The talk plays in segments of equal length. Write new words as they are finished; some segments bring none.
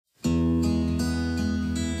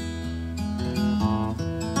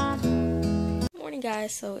morning,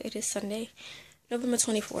 guys. So it is Sunday, November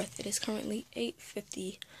 24th. It is currently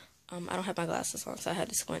 8:50. I don't have my glasses on, so I had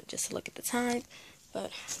to squint just to look at the time.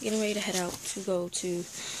 But getting ready to head out to go to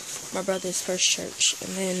my brother's first church,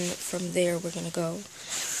 and then from there we're gonna go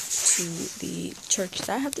to the church that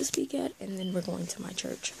I have to speak at, and then we're going to my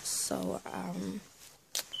church. So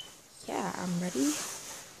yeah, I'm ready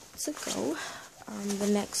to go. The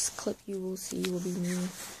next clip you will see will be me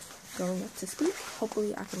going up to speak.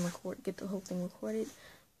 Hopefully I can get the whole thing recorded.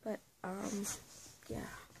 But yeah,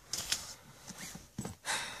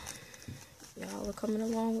 y'all are coming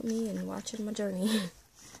along with me and watching my journey.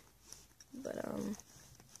 But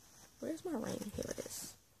where's my ring? Here it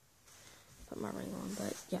is. Put my ring on.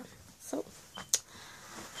 But yeah, so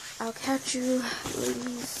I'll catch you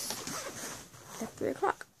ladies at 3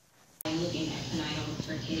 o'clock. I'm looking at tonight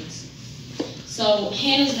for kids. So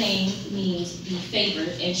Hannah's name means be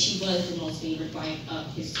favored, and she was the most favored wife of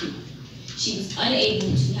his two. She was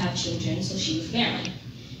unable to have children, so she was barren.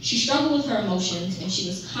 She struggled with her emotions, and she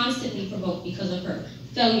was constantly provoked because of her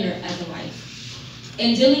failure as a wife.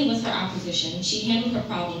 In dealing with her opposition, she handled her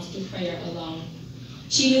problems through prayer alone.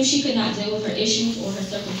 She knew she could not deal with her issues or her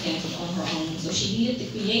circumstances on her own, so she needed the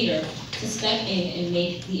Creator to step in and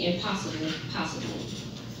make the impossible possible.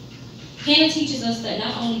 Hannah teaches us that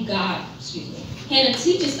only God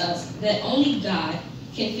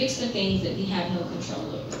can fix the things that we have no control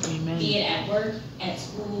over. Amen. Be it at work, at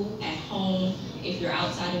school, at home, if you're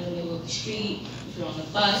outside in the middle of the street, if you're on the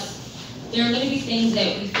bus. There are going to be things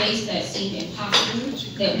that we face that seem impossible,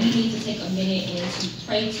 that we need to take a minute and to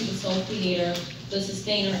pray to the sole Creator, the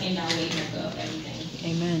sustainer, and our way maker of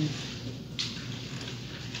everything. Amen.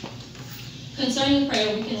 Concerning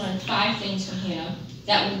prayer, we can learn 5 things from Hannah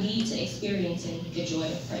that will lead to experiencing the joy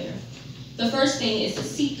of prayer. The first thing is to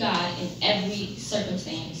seek God in every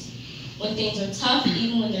circumstance. When things are tough,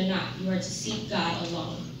 even when they're not, you are to seek God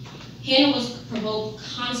alone. Hannah was provoked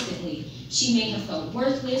constantly. She made her feel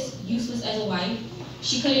worthless, useless as a wife.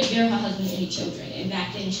 She couldn't bear her husband any children, and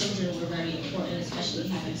back then children were very important, especially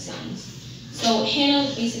having sons. So Hannah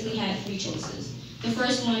basically had 3 choices. The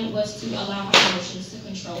first one was to allow her emotions to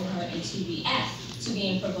control her and to react to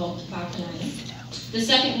being provoked by Penina. The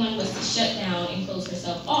second one was to shut down and close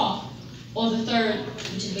herself off. Or the third,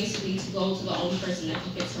 which is basically to go to the only person that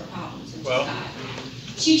can fix her problems, which is God.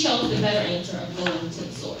 She chose the better answer of going to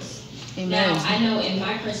the source. Amen. Now, I know in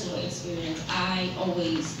my personal experience, I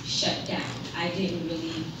always shut down. I didn't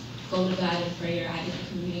really go to God in prayer. I didn't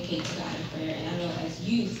communicate to God in prayer. And I know as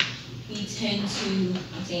youth, we tend to,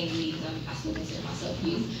 I'm saying we, I still consider myself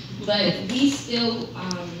youth, but we still,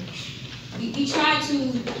 we try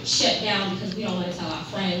to shut down because we don't want to tell our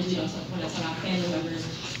friends, we don't want to tell our family members,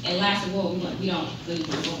 and last of all, we don't really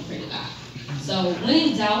want to pray to God. So when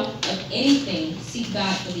in doubt of anything, seek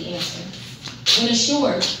God for the answer. When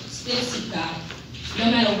assured, still seek God. No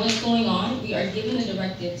matter what's going on, we are given the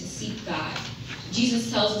directive to seek God.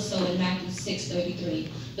 Jesus tells us so in Matthew 6:33.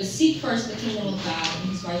 But seek first the kingdom of God and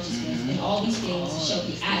His righteousness, and all these things shall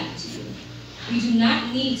be added to you. We do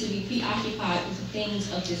not need to be preoccupied with the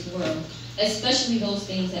things of this world, especially those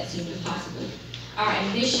things that seem impossible. Our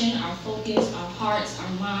ambition, our focus, our hearts, our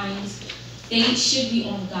minds, they should be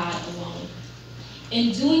on God alone.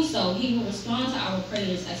 In doing so, He will respond to our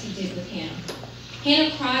prayers as He did with Hannah.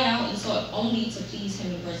 Hannah cried out and sought only to please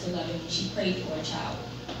Him in verse 11 when she prayed for a child.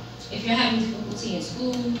 If you're having difficulty in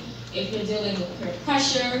school, if you're dealing with peer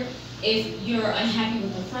pressure, if you're unhappy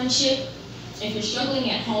with a friendship, if you're struggling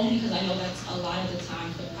at home, because I know that's a lot of the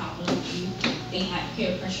time the problem with you. They have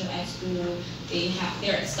peer pressure at school.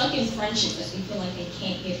 They're stuck in friendships that they feel like they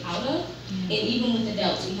can't get out of. And even with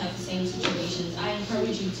adults, we have the same situations. I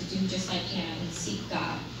encourage you to do just like Hannah and seek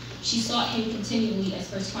God. She sought Him continually, as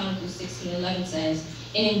 1 Chronicles 16:11 says,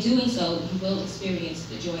 and in doing so, you will experience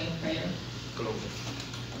the joy of prayer.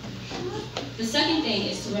 The second thing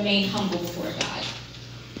is to remain humble before God.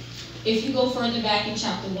 If you go further back in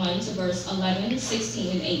chapter 1 to verse 11,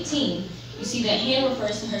 16, and 18, you see that Hannah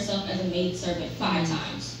refers to herself as a maidservant 5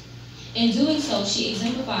 times. In doing so, she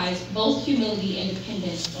exemplifies both humility and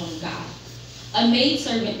dependence on God. A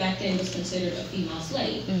maidservant back then was considered a female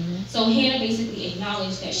slave. So Hannah basically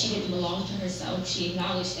acknowledged that she didn't belong to herself. She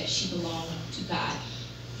acknowledged that she belonged to God.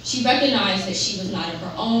 She recognized that she was not of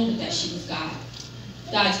her own, but that she was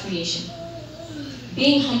God's creation.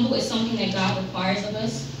 Being humble is something that God requires of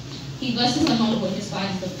us. He blesses the humble and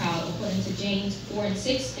despises the proud, according to James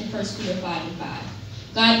 4:6 and 1 Peter 5:5.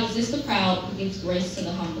 God resists the proud, but gives grace to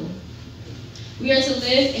the humble. We are to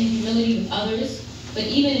live in humility with others, but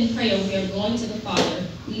even in prayer, we are going to the Father.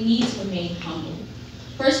 We need to remain humble.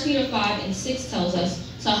 1 Peter 5:6 tells us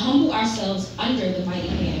to humble ourselves under the mighty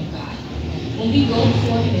hand of God. When we go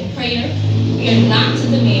before him in prayer, we are not to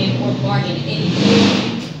demand or bargain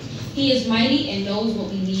anything. He is mighty and knows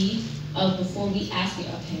what we need of before we ask it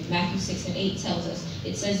of him. Matthew 6:8 tells us.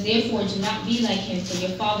 It says, therefore, do not be like him, for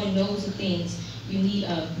your Father knows the things you need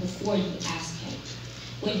of before you ask him.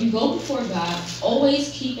 When you go before God,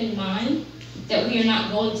 always keep in mind that we are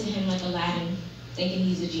not going to him like Aladdin, thinking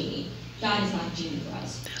he's a genie. God is not a genie for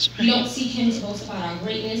us. That's right. We don't seek him to boast about our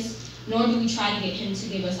greatness, nor do we try to get him to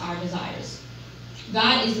give us our desires.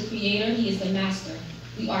 God is the creator, he is the master.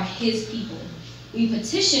 We are his people. We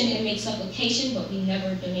petition and make supplication, but we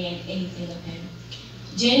never demand anything of him.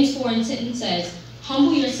 James 4:10 says,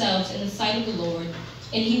 humble yourselves in the sight of the Lord,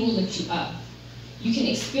 and he will lift you up. You can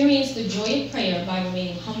experience the joy of prayer by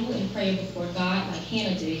remaining humble in prayer before God like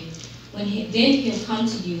Hannah did. Then he'll come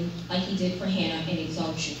to you like he did for Hannah and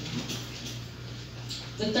exalt you.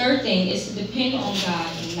 The third thing is to depend on God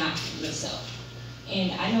and not yourself.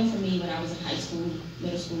 And I know for me, when I was in high school,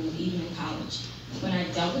 middle school, even in college, when I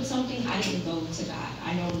dealt with something, I didn't go to God.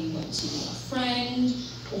 I normally went to a friend,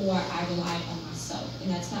 or I relied on myself. And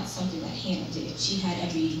that's not something that Hannah did. She had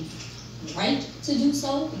every right to do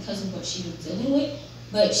so because of what she was dealing with,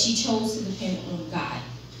 but she chose to depend on God.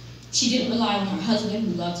 She didn't rely on her husband,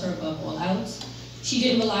 who loved her above all else. She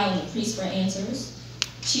didn't rely on the priest for answers.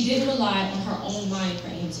 She didn't rely on her own mind for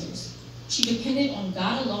answers. She depended on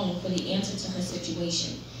God alone for the answer to her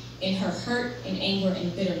situation. In her hurt and anger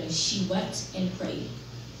and bitterness, she wept and prayed.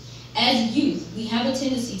 As youth, we have a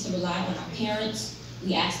tendency to rely on our parents.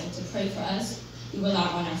 We ask them to pray for us. We rely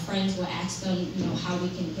on our friends. We'll ask them, how we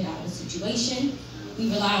can get out of the situation. We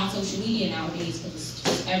rely on social media nowadays because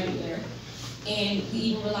it's everywhere. And we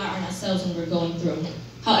even rely on ourselves when we're going through.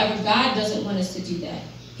 However, God doesn't want us to do that.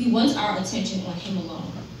 He wants our attention on him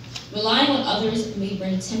alone. Relying on others may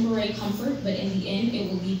bring temporary comfort, but in the end, it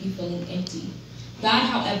will leave you feeling empty. God,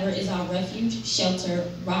 however, is our refuge, shelter,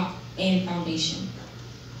 rock, and foundation.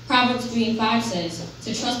 Proverbs 3:5 says,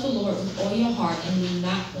 to trust the Lord with all your heart and lean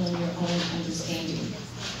not on your own understanding.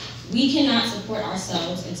 We cannot support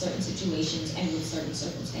ourselves in certain situations and with certain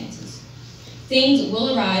circumstances. Things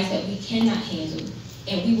will arise that we cannot handle,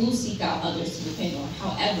 and we will seek out others to depend on.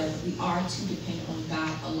 However, we are to depend on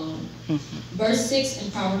God alone. Verse 6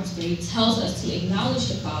 in Proverbs 3 tells us to acknowledge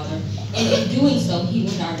the Father, and in doing so, he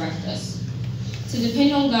will direct us. To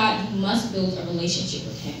depend on God, you must build a relationship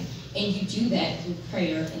with him, and you do that through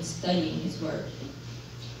prayer and studying his word.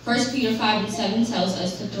 1 Peter 5:7 tells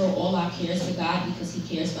us to throw all our cares to God because he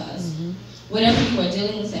cares for us. Whatever you are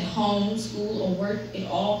dealing with at home, school, or work, it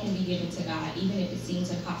all can be given to God, even if it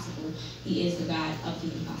seems impossible. He is the God of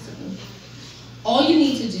the impossible. All you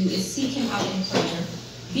need to do is seek him out in prayer,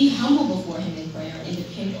 be humble before him in prayer, and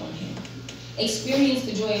depend on him. Experience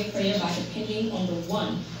the joy of prayer by depending on the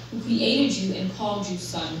one who created you and called you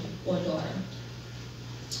son or daughter.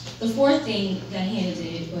 The fourth thing that Hannah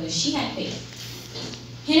did was she had faith.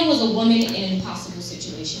 Hannah was a woman in an impossible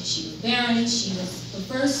situation. She was barren. She was the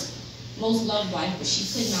first most loved wife, but she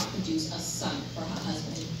could not produce a son for her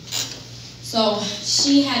husband. So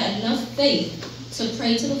she had enough faith to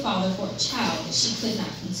pray to the Father for a child that she could not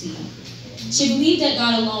conceive. She believed that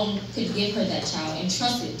God alone could give her that child and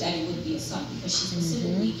trusted that it would be a son because she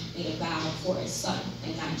specifically made a vow for a son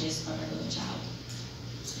and not just for her little child.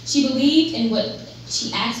 She believed in what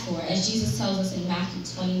she asked for, as Jesus tells us in Matthew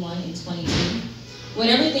 21:22.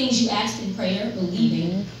 Whatever things you ask in prayer,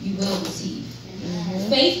 believing, you will receive.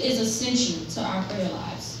 Faith is essential to our prayer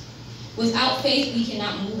lives. Without faith, we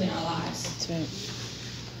cannot move in our lives. That's right.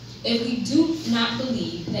 If we do not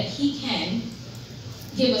believe that he can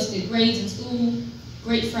give us good grades in school,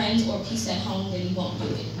 great friends, or peace at home, then he won't do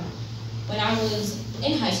it. When I was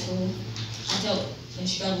in high school, I dealt and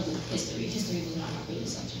struggled with history. History was not my favorite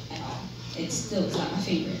subject at all. It still is not my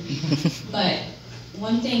favorite. But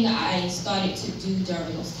one thing I started to do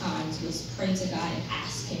during those times was pray to God and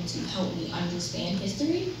ask him to help me understand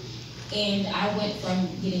history. And I went from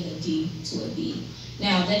getting a D to a B.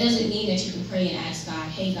 Now, that doesn't mean that you can pray and ask God,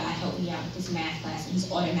 hey, God, help me out with this math class, and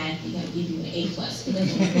he's automatically going to give you an A+. It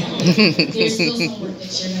doesn't work that way. There's still some work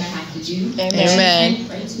that you're going to have to do. Amen. You can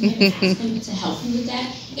pray to him and ask him to help you with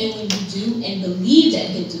that. And when you do and believe that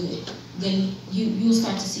he'll do it, then you'll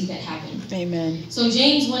start to see that happen. Amen. So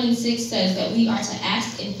James 1:6 says that we are to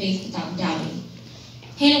ask in faith without doubting.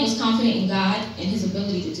 Hannah was confident in God and his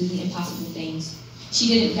ability to do the impossible things. She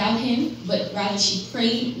didn't doubt him, but rather she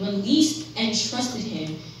prayed, released, and trusted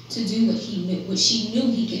him to do what she knew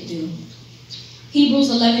he could do. Hebrews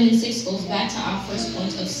 11:6 goes back to our first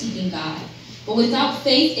point of seeking God. But without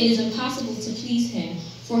faith, it is impossible to please him.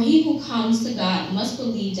 For he who comes to God must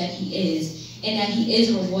believe that he is, and that he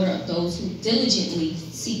is a rewarder of those who diligently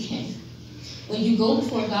seek him. When you go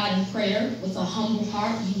before God in prayer with a humble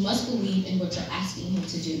heart, you must believe in what you're asking him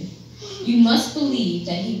to do. You must believe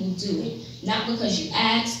that he will do it, not because you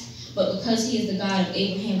asked, but because he is the God of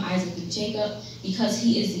Abraham, Isaac, and Jacob, because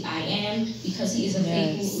he is the I am, because he is a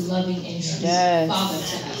faithful, loving, and true Father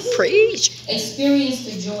to us. Preach. Experience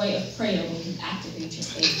the joy of prayer when you activate your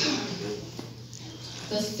faith.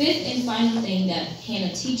 The fifth and final thing that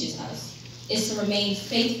Hannah teaches us is to remain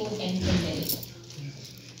faithful and committed.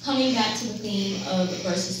 Coming back to the theme of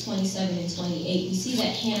verses 27 and 28, we see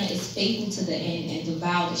that Hannah is faithful to the end and the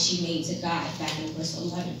vow that she made to God back in verse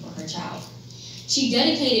 11 for her child. She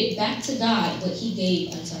dedicated back to God what he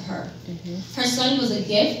gave unto her. Her son was a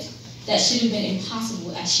gift that should have been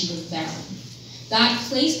impossible as she was barren. God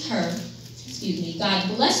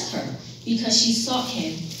blessed her because she sought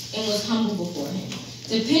him and was humble before him,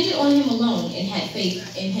 depended on him alone, and had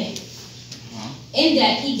faith in him. In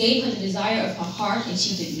that he gave her the desire of her heart, and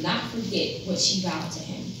she did not forget what she vowed to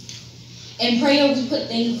him. In prayer, we put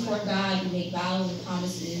things before God, we make vows and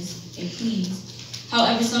promises and pleas.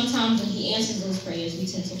 However, sometimes when he answers those prayers, we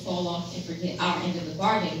tend to fall off and forget our end of the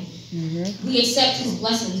bargain. We accept his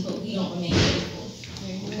blessings, but we don't remain faithful.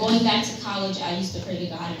 Going back to college, I used to pray to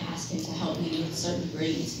God and ask him to help me with certain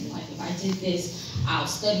grades. And like, if I did this, I'll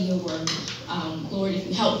study your word. Lord, if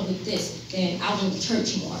you help me with this, then I'll go to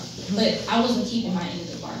church more. But I wasn't keeping my end of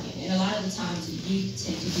the bargain. And a lot of the times, youth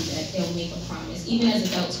tend to do that. They'll make a promise. Even as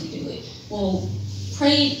adults, we do it. We'll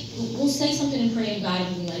say something and pray to God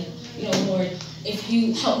and be like, Lord, if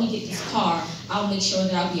you help me get this car, I'll make sure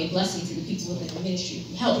that I'll be a blessing to the people within the ministry. If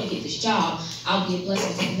you help me get this job, I'll be a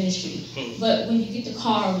blessing to the ministry. But when you get the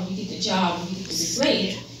car, when you get the job, when you get the good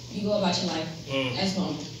grade, you go about your life as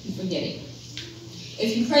normal. You forget it.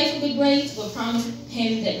 If you pray for good grades, but promise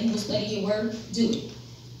him that you will study your word, do it.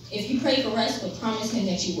 If you pray for rest, but promise him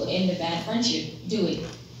that you will end a bad friendship, do it.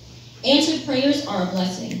 Answered prayers are a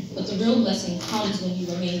blessing, but the real blessing comes when you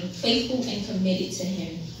remain faithful and committed to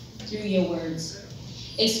him through your words.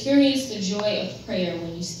 Experience the joy of prayer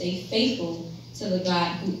when you stay faithful to the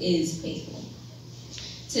God who is faithful.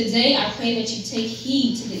 Today, I pray that you take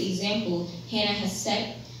heed to the example Hannah has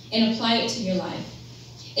set and apply it to your life.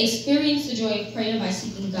 Experience the joy of prayer by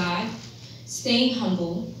seeking God, staying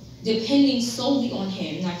humble, depending solely on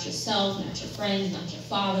him, not yourself, not your friends, not your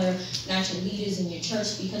father, not your leaders in your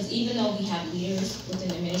church, because even though we have leaders within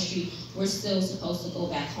the ministry, we're still supposed to go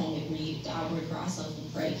back home and read our word for ourselves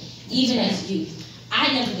and pray, even as youth.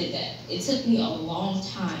 I never did that. It took me a long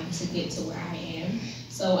time to get to where I am,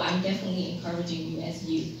 so I'm definitely encouraging you as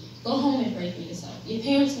youth. Go home and pray for yourself. Your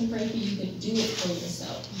parents can pray for you, but do it for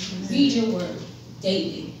yourself. Read your word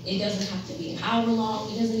daily. It doesn't have to be an hour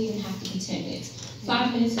long. It doesn't even have to be 10 minutes.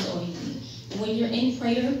 5 minutes is all you need. When you're in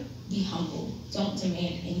prayer, be humble. Don't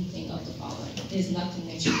demand anything of the Father. There's nothing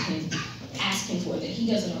that you can ask him for that he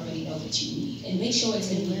doesn't already know that you need. And make sure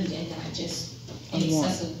it's a need and not just an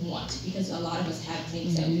excessive want, because a lot of us have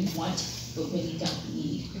things that we want but really don't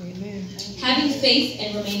need. Amen. Having faith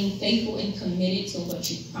and remaining faithful and committed to what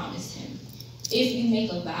you promised him. If you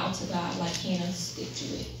make a vow to God like Hannah, stick to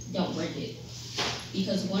it. Don't break it.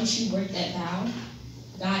 Because once you break that vow,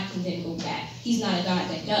 God can then go back. He's not a God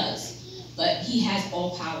that does, but he has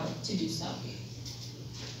all power to do so.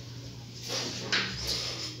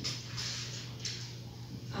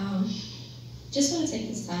 Just want to take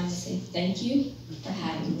this time to say thank you for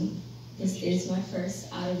having me. This is my first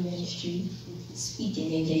out of ministry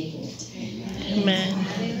speaking engagement. Amen.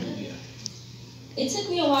 It took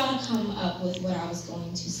me a while to come up with what I was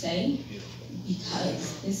going to say,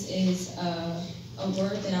 because this is a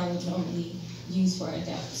word that I would normally use for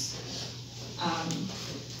adults. Hallelujah.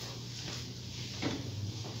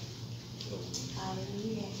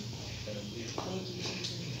 Thank you.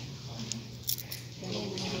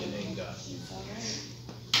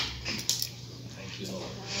 Thank you,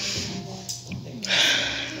 Lord.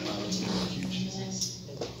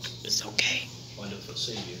 It's okay. Wonderful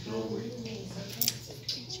Savior. Glory.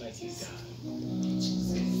 Thank you, God.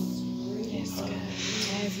 Yes, God.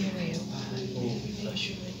 Have your way, oh God. Oh, we bless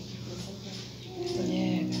you.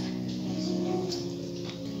 Yeah, God.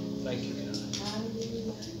 Thank you, God.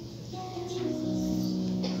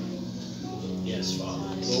 Yes,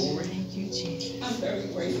 Father. Glory. Thank you, Jesus. I'm very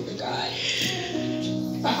grateful to God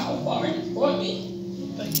for how far he brought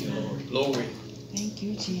me. Thank you, Lord. Glory. Thank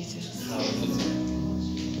you, Jesus. Hallelujah.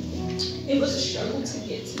 It was a struggle to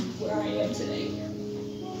get to where I am today.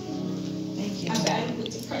 Thank you. I battled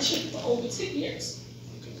with depression for over 10 years.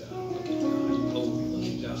 Look at God. Look at God. Glory. Look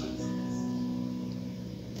at God.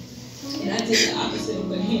 And I did the opposite of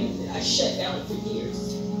what Hannah did. I shut down for years.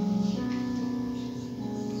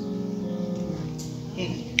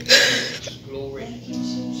 Glory.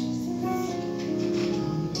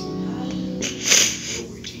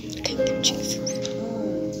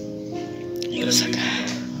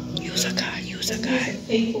 a He's God. a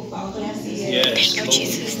faithful Father. Yes, he is. Yes. Thank you,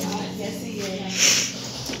 Jesus. Yes, he is.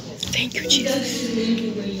 Thank you, He doesn't Jesus. just leave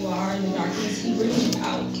you where you are in the darkness. He brings you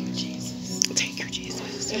out. Thank you, Jesus. Thank you,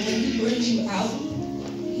 Jesus. And when he brings you out,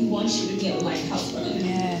 he wants you to be a lighthouse for others.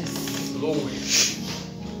 Yes. Glory.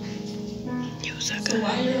 Use a So God.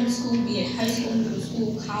 while you're in school, be it high school, middle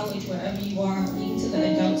school, college, wherever you are, even to the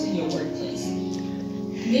adults in your workplace,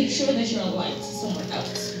 make sure that you're a light to someone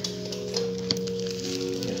else.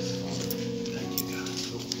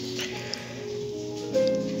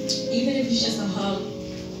 Even if it's just a hug,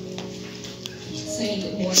 saying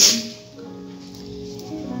good morning.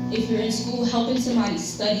 If you're in school helping somebody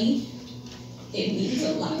study, it means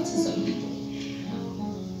a lot to some people.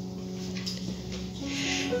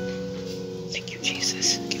 Thank you,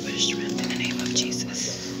 Jesus. Give her strength in the name of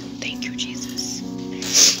Jesus. Thank you, Jesus.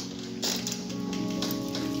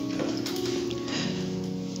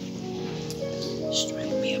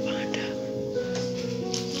 Strength me upon her.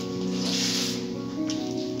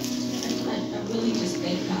 I really just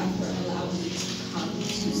thank God for allowing me to come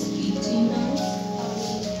to speak to you guys.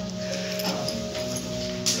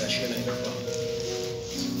 Bless your name, Father.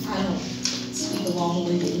 I don't speak a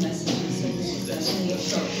long-winded messages, so this is definitely a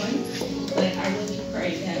short one. But I really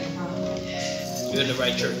pray that You're in the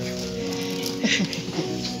right church. I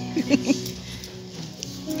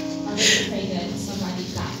really pray that somebody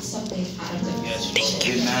got something out of it. Yes. Thank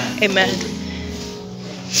you. Amen. Amen.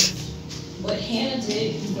 What Hannah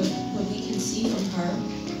did, what we can see from her,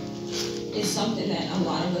 is something that a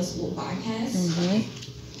lot of us will bypass.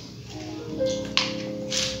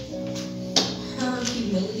 Her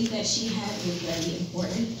humility that she had was very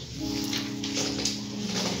important.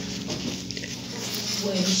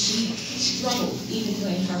 When she struggled, even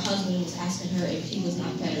when her husband was asking her if he was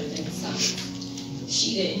not better than his son,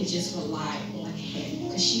 she didn't just rely on him,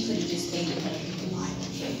 because she could have just stayed at home and relied on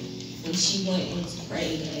him. When she went and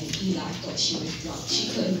prayed and Eli thought she was drunk, she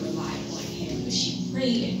couldn't rely on him, but she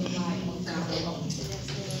prayed and relied on God alone.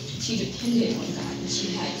 She depended on God, and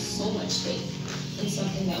she had so much faith in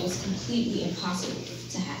something that was completely impossible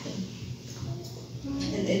to happen.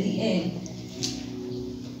 And in the end,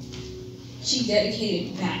 she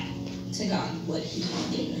dedicated back to God what he had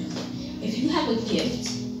given her. If you have a gift,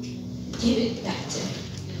 give it back to him.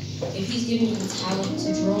 If he's given you the talent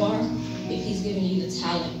to draw, if he's given you the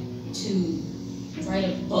talent to write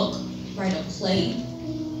a book, write a play,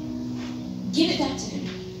 give it back to him.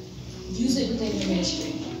 Use it within your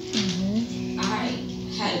ministry. I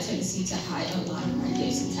had a tendency to hide a lot of my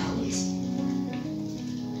gifts and talents.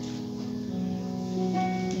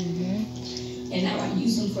 And now I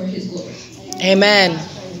use them for his glory. Amen.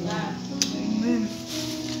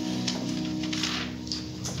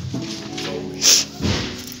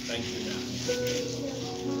 Thank you, God.